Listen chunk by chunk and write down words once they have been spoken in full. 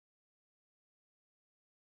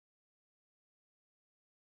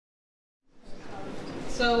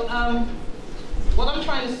So, what I'm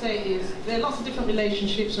trying to say is there are lots of different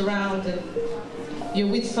relationships around, and you're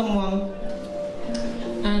with someone,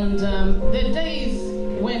 and there are days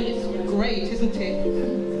when it's great, isn't it?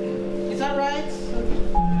 Is that right?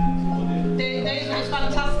 There are days when it's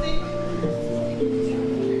fantastic,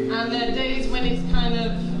 and there are days when it's kind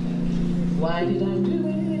of, why did I do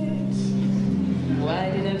it?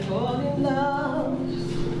 Why did I fall in love?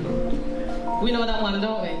 We know that one,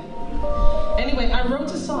 don't we? Anyway, I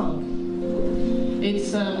wrote a song.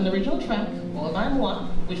 It's an original track, All I'm One,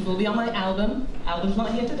 which will be on my album. Album's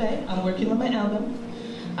not here today. I'm working on my album.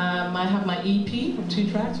 I have my EP of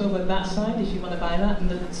 2 tracks over that side if you want to buy that. And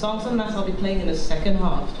the songs on that I'll be playing in the second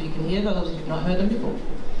half, so you can hear those if you've not heard them before.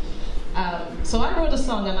 So I wrote a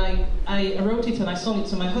song, and I wrote it and I sung it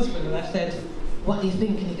to my husband, and I said, what do you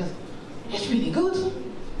think? And he goes, it's really good.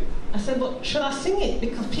 I said, but should I sing it?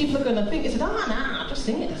 Because people are going to think. He said, oh, nah, just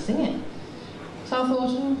sing it, just sing it. So I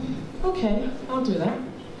thought, okay, I'll do that.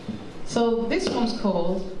 So this one's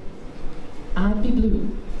called I'd Be Blue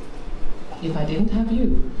If I Didn't Have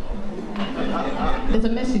You. There's a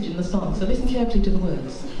message in the song, so listen carefully to the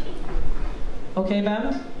words. Okay,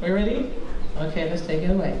 band, we ready? Okay, let's take it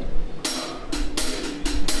away.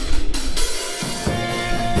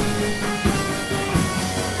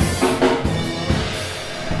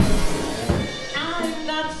 I'm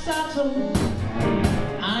not subtle,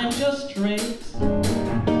 I'm just straight.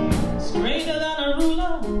 Straighter than a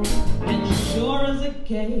ruler, and sure as a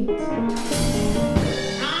gate. I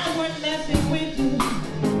weren't messing with you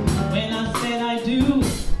when I said I do,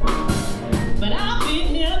 but I've been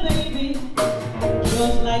here, baby,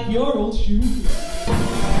 just like your old shoes.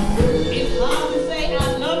 It's hard to say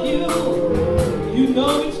I love you, you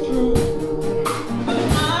know it's true, but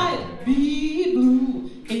I'd be blue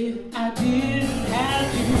if I didn't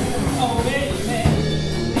have you. Oh, baby,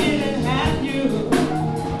 didn't have you.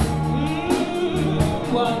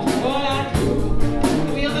 What I do? Do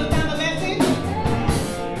we understand the message?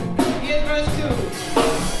 Here's verse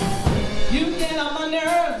 2. You get on my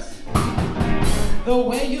nerves, the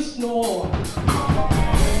way you snore.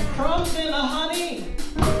 Crumbs in the honey,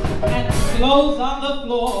 and clothes on the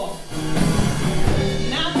floor.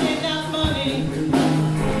 Nothing got money,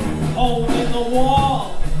 hole in the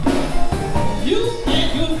wall. You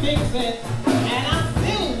said you'd fix it, and I'm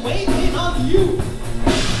still waiting on you.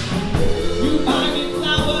 You buy me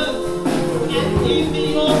flowers and give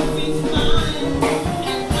me your sweet smile,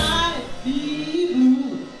 and I'd be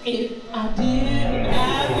blue if I didn't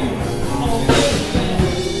have you. Oh,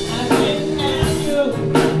 baby, I didn't have you.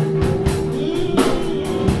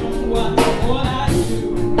 What would I do?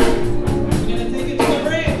 We're gonna take it to the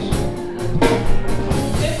bridge.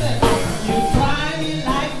 Listen, you try me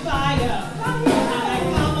like fire, and I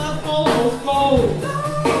come up almost cold.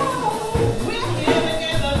 We're here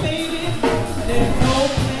together, baby. There's no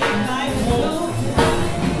place like home.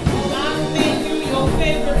 I make you your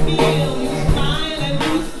favorite meal. You smile and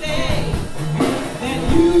you say that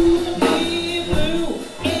you'd be blue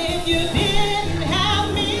if you didn't have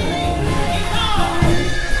me. It's on.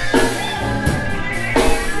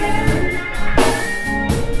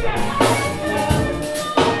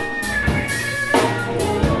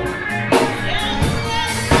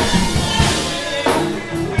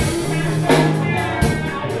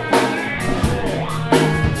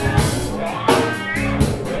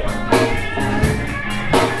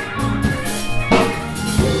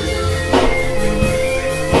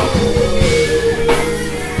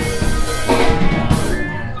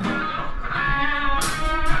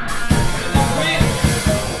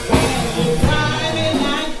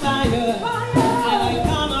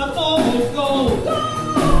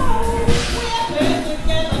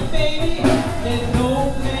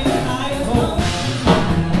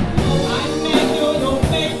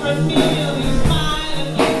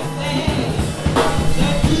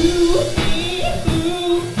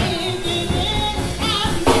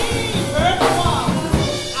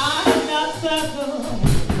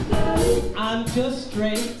 I'm just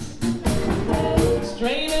straight,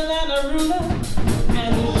 straighter than a ruler,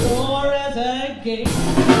 and sure as a gate.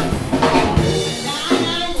 And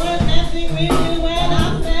I was messing with you when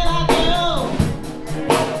I said I do,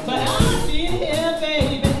 but I've been here,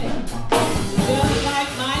 baby, just like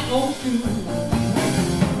my old shoes.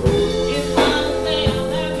 It's hard to say I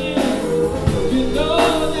love you, you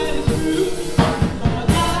know that it's true, but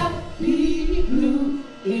I'd be blue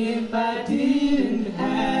if I didn't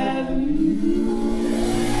have you.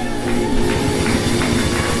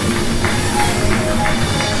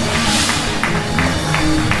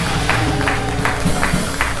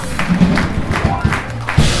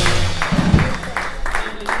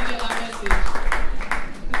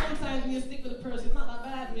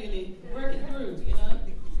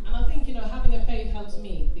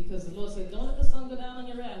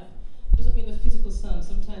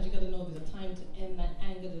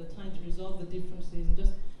 differences and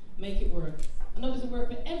just make it work. I know it doesn't work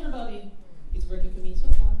for everybody. It's working for me so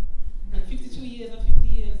far. And 52 years,